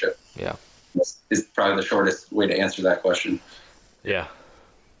new viewership? Yeah. This is probably the shortest way to answer that question. Yeah.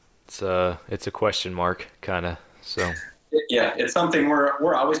 It's a question mark kind of. So yeah, it's something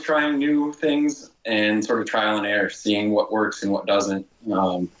we're always trying new things and sort of trial and error, seeing what works and what doesn't.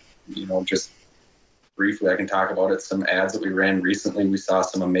 Just briefly, I can talk about it. Some ads that we ran recently, we saw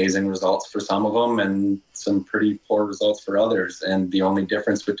some amazing results for some of them and some pretty poor results for others. And the only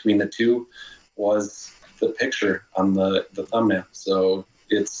difference between the two was the picture on the thumbnail. So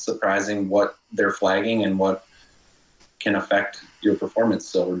it's surprising what they're flagging and what can affect your performance.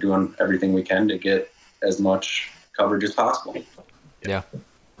 So we're doing everything we can to get as much coverage as possible. Yeah.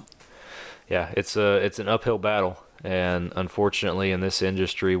 Yeah, it's an uphill battle. And unfortunately, in this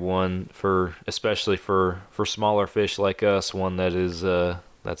industry, especially for smaller fish like us, one that is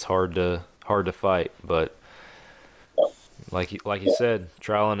that's hard to fight. But like you said,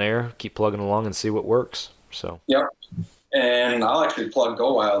 trial and error, keep plugging along and see what works. So yep. And I'll actually plug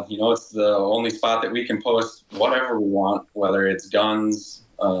Go Wild. It's the only spot that we can post whatever we want, whether it's guns,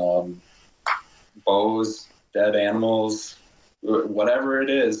 bows, dead animals, whatever it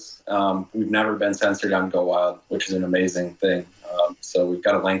is. We've never been censored on Go Wild, which is an amazing thing. So we've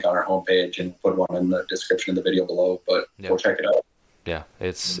got a link on our homepage and put one in the description of the video below, but Go check it out. Yeah,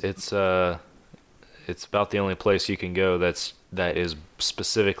 it's about the only place you can go that is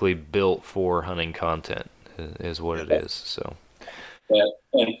specifically built for hunting content is what it is. So yeah,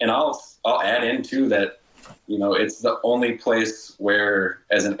 and I'll add in too that it's the only place where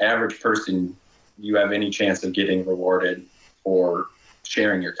as an average person you have any chance of getting rewarded for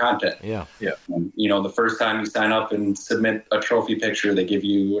sharing your content. Yeah. The first time you sign up and submit a trophy picture, they give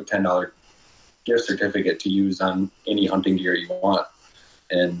you a $10 gift certificate to use on any hunting gear you want.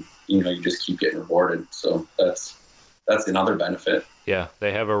 And, you just keep getting rewarded. So that's another benefit. Yeah.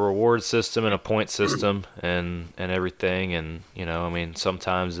 They have a reward system and a point system and everything. And,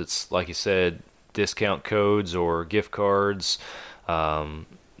 sometimes it's like you said, discount codes or gift cards,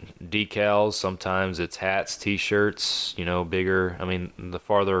 decals. Sometimes it's hats, t-shirts, bigger. The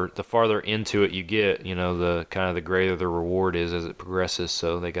farther into it you get, the kind of the greater the reward is as it progresses.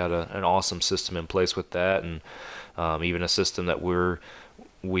 So they got an awesome system in place with that. And even a system that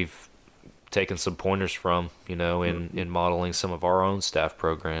we've taken some pointers from, in modeling some of our own staff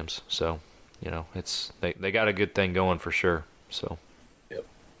programs. So, they got a good thing going for sure. So, yep.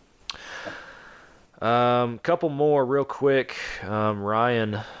 Couple more real quick.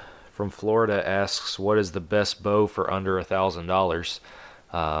 Ryan from Florida asks, what is the best bow for under $1,000?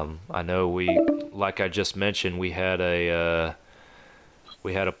 I know like I just mentioned, we had a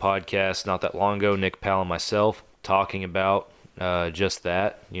podcast not that long ago, Nick Powell and myself, talking about just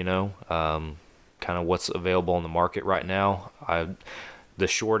that, kind of what's available on the market right now. The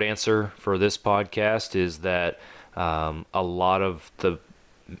short answer for this podcast is that a lot of the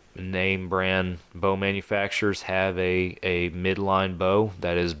name brand bow manufacturers have a midline bow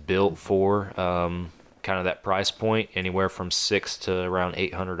that is built for kind of that price point, anywhere from $600 to around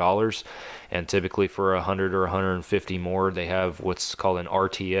 $800. And typically for $100 or $150 more, they have what's called an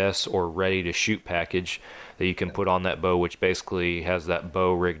RTS or ready to shoot package that you can put on that bow, which basically has that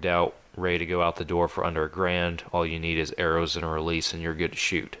bow rigged out, ready to go out the door for under $1,000. All you need is arrows and a release and you're good to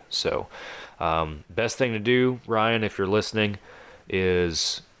shoot. So best thing to do, Ryan, if you're listening,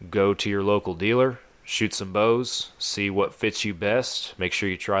 is go to your local dealer, shoot some bows, see what fits you best. Make sure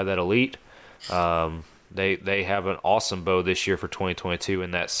you try that Elite. they have an awesome bow this year for 2022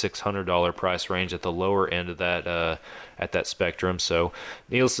 in that $600 price range at the lower end of that at that spectrum. So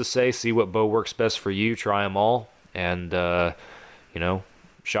needless to say, see what bow works best for you, try them all, and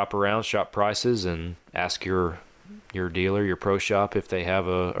shop around, shop prices, and ask your dealer, your pro shop, if they have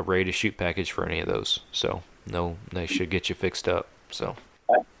a ready to shoot package for any of those. So they should get you fixed up. So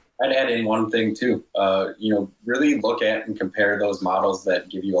I'd add in one thing too. Really look at and compare those models that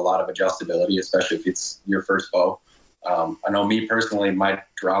give you a lot of adjustability, especially if it's your first bow. I know me personally, my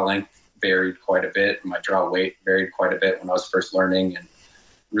draw length varied quite a bit. My draw weight varied quite a bit when I was first learning, and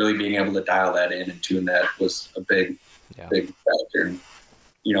really being able to dial that in and tune that was a big factor. And,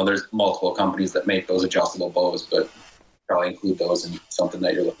 there's multiple companies that make those adjustable bows, but probably include those in something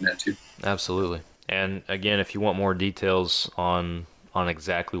that you're looking at too. Absolutely. And again, if you want more details on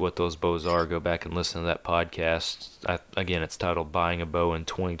exactly what those bows are, go back and listen to that podcast. Again, it's titled Buying a Bow in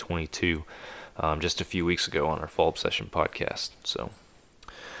 2022, just a few weeks ago on our Fall Obsession podcast. So,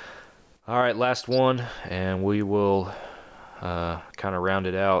 all right, last one, and we will kind of round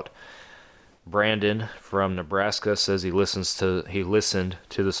it out. Brandon from Nebraska says he listened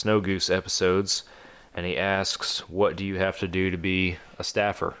to the Snow Goose episodes, and he asks, what do you have to do to be a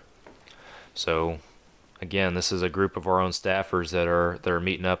staffer? So again, this is a group of our own staffers that are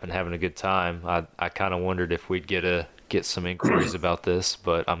meeting up and having a good time. I kind of wondered if we'd get some inquiries about this,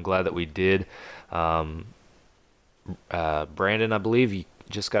 but I'm glad that we did. Brandon, I believe you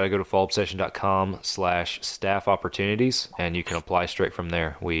just got to go to fallobsession.com/staff opportunities, and you can apply straight from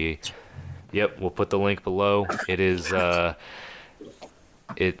there. We'll put the link below. It is,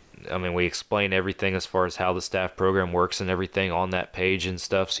 we explain everything as far as how the staff program works and everything on that page and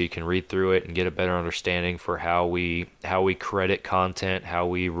stuff, so you can read through it and get a better understanding for how we credit content, how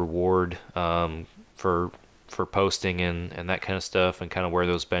we reward for posting and that kind of stuff, and kind of where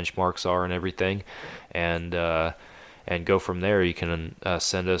those benchmarks are and everything, and go from there. You can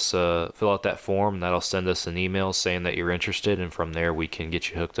send us fill out that form, and that'll send us an email saying that you're interested, and from there we can get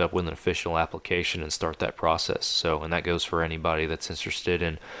you hooked up with an official application and start that process. So, and that goes for anybody that's interested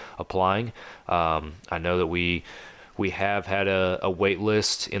in applying. I know that we have had a wait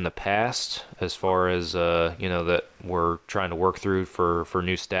list in the past as far as that we're trying to work through for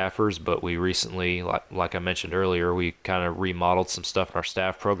new staffers, but we recently, like I mentioned earlier, we kind of remodeled some stuff in our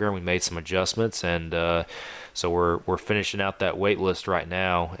staff program. We made some adjustments, and so we're finishing out that wait list right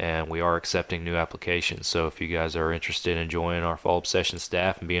now, and we are accepting new applications. So if you guys are interested in joining our Fall Obsession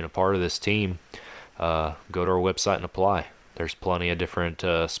staff and being a part of this team, go to our website and apply. There's plenty of different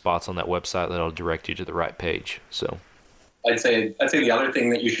spots on that website that'll direct you to the right page. So I'd say the other thing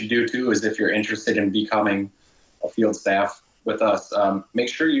that you should do too is, if you're interested in becoming a field staff with us, make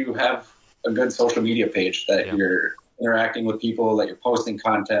sure you have a good social media page that you're interacting with people, that you're posting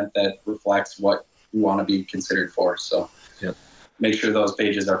content that reflects what you want to be considered for. So make sure those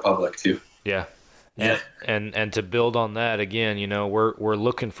pages are public too. Yeah. And to build on that, again, we're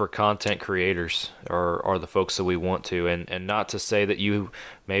looking for content creators, or the folks that we want to, and not to say that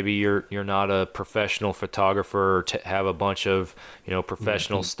maybe you're not a professional photographer or have a bunch of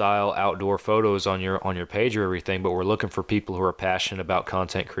professional style outdoor photos on your page or everything, but we're looking for people who are passionate about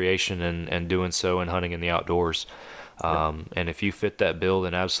content creation and doing so and hunting in the outdoors. And if you fit that bill,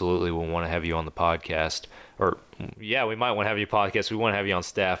 then absolutely we'll want to have you on the podcast. Or we might want to have you podcast. We want to have you on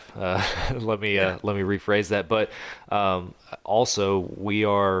staff. Let me rephrase that. But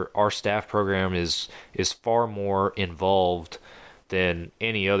also, our staff program is far more involved than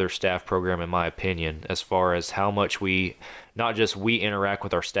any other staff program, in my opinion, as far as how much not just we interact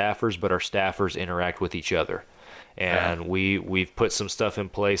with our staffers, but our staffers interact with each other. And we've put some stuff in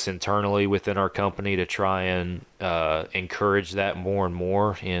place internally within our company to try and encourage that more and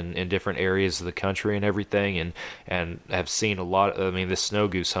more in different areas of the country and everything, and have seen a lot. This Snow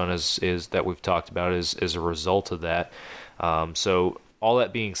Goose hunt is that we've talked about is a result of that. So all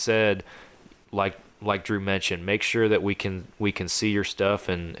that being said, like Drew mentioned, make sure that we can see your stuff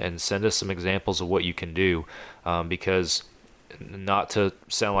and send us some examples of what you can do, because, not to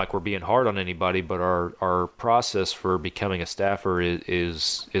sound like we're being hard on anybody, but our process for becoming a staffer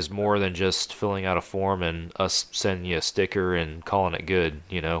is more than just filling out a form and us sending you a sticker and calling it good.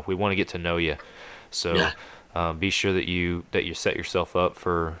 We want to get to know you. So be sure that you set yourself up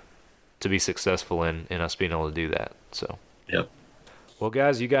to be successful in us being able to do that. So well,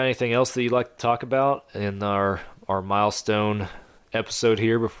 guys, you got anything else that you'd like to talk about in our milestone episode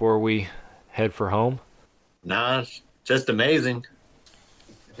here before we head for home? Nah, just amazing.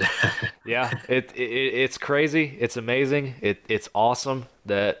 It's crazy. It's amazing. It's awesome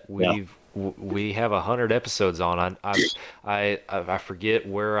that we have 100 episodes on. I forget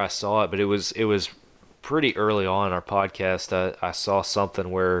where I saw it, but it was pretty early on in our podcast, I saw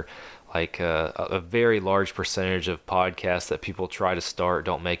something where like a very large percentage of podcasts that people try to start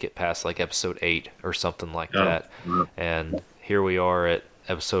don't make it past like episode 8 or something like that. And here we are at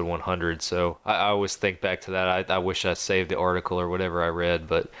episode 100. So I always think back to that. I wish I saved the article or whatever I read,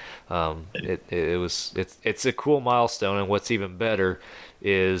 but it's a cool milestone. And what's even better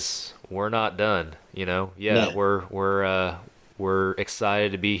is we're not done. We're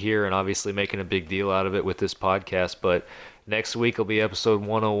excited to be here and obviously making a big deal out of it with this podcast, but next week will be episode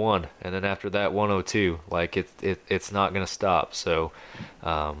 101, and then after that 102. Like it's not going to stop. So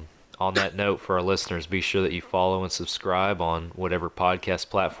on that note, for our listeners, be sure that you follow and subscribe on whatever podcast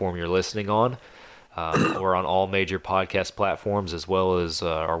platform you're listening on. We're on all major podcast platforms, as well as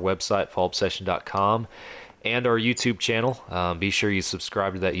our website, fallobsession.com, and our YouTube channel. Be sure you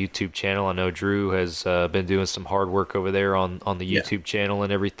subscribe to that YouTube channel. I know Drew has been doing some hard work over there on the YouTube channel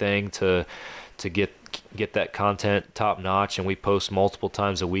and everything to get that content top notch, and we post multiple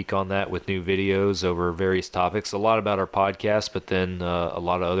times a week on that with new videos over various topics. A lot about our podcast, but then a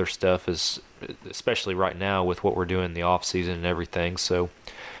lot of other stuff, is especially right now with what we're doing in the off season and everything. So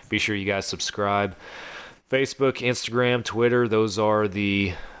be sure you guys subscribe. Facebook, Instagram, Twitter, those are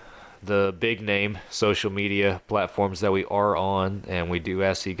the big name social media platforms that we are on, and we do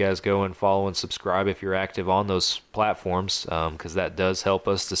ask you guys go and follow and subscribe if you're active on those platforms, because that does help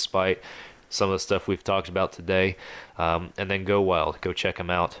us despite some of the stuff we've talked about today. And then Go Wild, go check them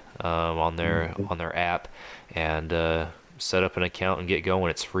out on their app, and set up an account and get going.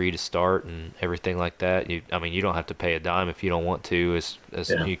 It's free to start and everything like that. You don't have to pay a dime if you don't want to.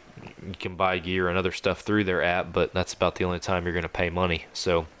 You can buy gear and other stuff through their app, but that's about the only time you're going to pay money.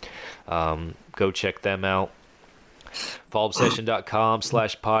 So go check them out.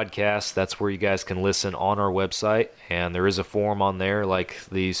 fallobsession.com/podcast. That's where you guys can listen on our website, and there is a form on there like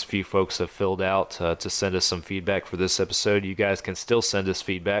these few folks have filled out to send us some feedback for this episode. You guys can still send us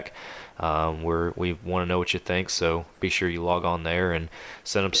feedback. We want to know what you think, so be sure you log on there and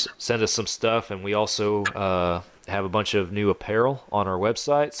send us some stuff. And we also have a bunch of new apparel on our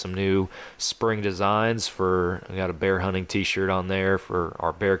website, some new spring designs we got a bear hunting t-shirt on there for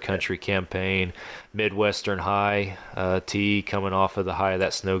our bear country campaign, Midwestern High tee coming off of the high of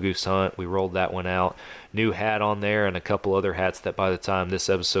that snow goose hunt. We rolled that one out. New hat on there, and a couple other hats that by the time this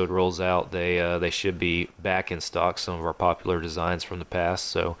episode rolls out, they should be back in stock, some of our popular designs from the past.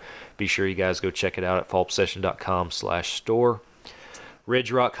 So be sure you guys go check it out at fallobsession.com/store.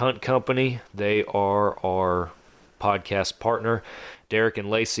 Ridge Rock Hunt Company, they are our podcast partner. Derek and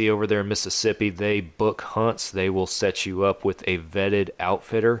Lacey over there in Mississippi, they book hunts. They will set you up with a vetted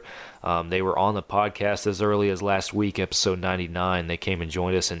outfitter. They were on the podcast as early as last week, episode 99. They came and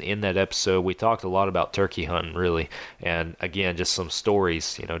joined us, and in that episode, we talked a lot about turkey hunting, really. And again, just some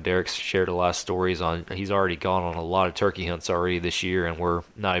stories. Derek's shared a lot of stories he's already gone on a lot of turkey hunts already this year, and we're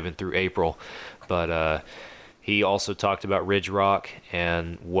not even through April. But he also talked about Ridge Rock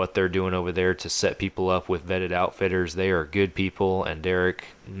and what they're doing over there to set people up with vetted outfitters. They are good people, and Derek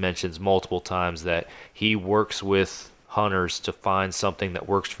mentions multiple times that he works with hunters to find something that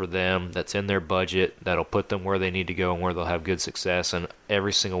works for them, that's in their budget, that'll put them where they need to go and where they'll have good success. And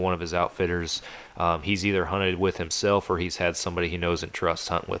every single one of his outfitters, he's either hunted with himself or he's had somebody he knows and trusts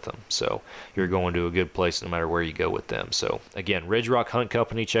hunt with him. So you're going to a good place no matter where you go with them. So again, Ridge Rock Hunt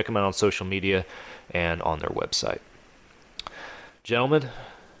Company, check them out on social media and on their website. Gentlemen,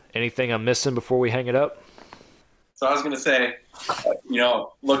 anything I'm missing before we hang it up? So I was going to say,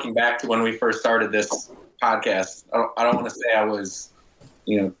 looking back to when we first started this podcast, I don't want to say I was,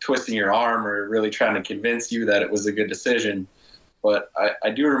 twisting your arm or really trying to convince you that it was a good decision, but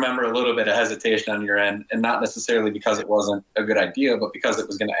I do remember a little bit of hesitation on your end, and not necessarily because it wasn't a good idea, but because it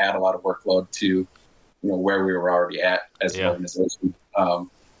was going to add a lot of workload to, where we were already at as an organization. Are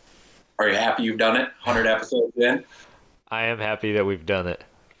you happy you've done it? 100 episodes in? I am happy that we've done it,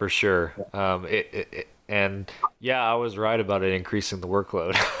 for sure. And I was right about it increasing the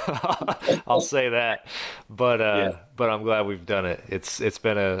workload. I'll say that. But I'm glad we've done it. It's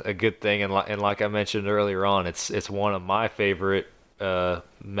been a good thing, and like I mentioned earlier on, it's one of my favorite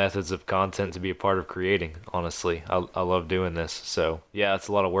methods of content to be a part of creating. Honestly, I love doing this. So it's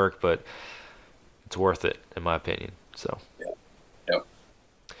a lot of work, but it's worth it in my opinion. So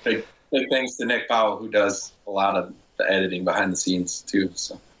big thanks to Nick Powell, who does a lot of the editing behind the scenes too.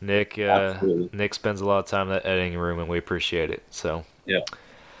 So Nick spends a lot of time in that editing room, and we appreciate it. So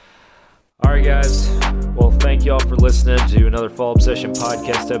all right, guys. Well, thank y'all for listening to another Fall Obsession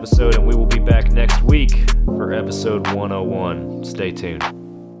podcast episode, and we will be back next week for episode 101. Stay tuned.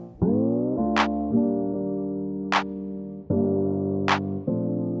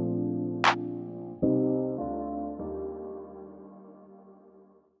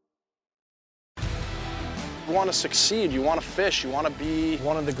 want to succeed. You want to fish. You want to be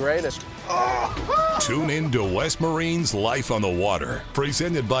one of the greatest. Tune in to West Marine's Life on the Water,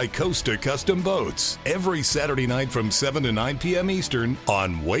 presented by Costa Custom Boats, every Saturday night from 7 to 9 p.m. Eastern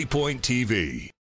on Waypoint TV.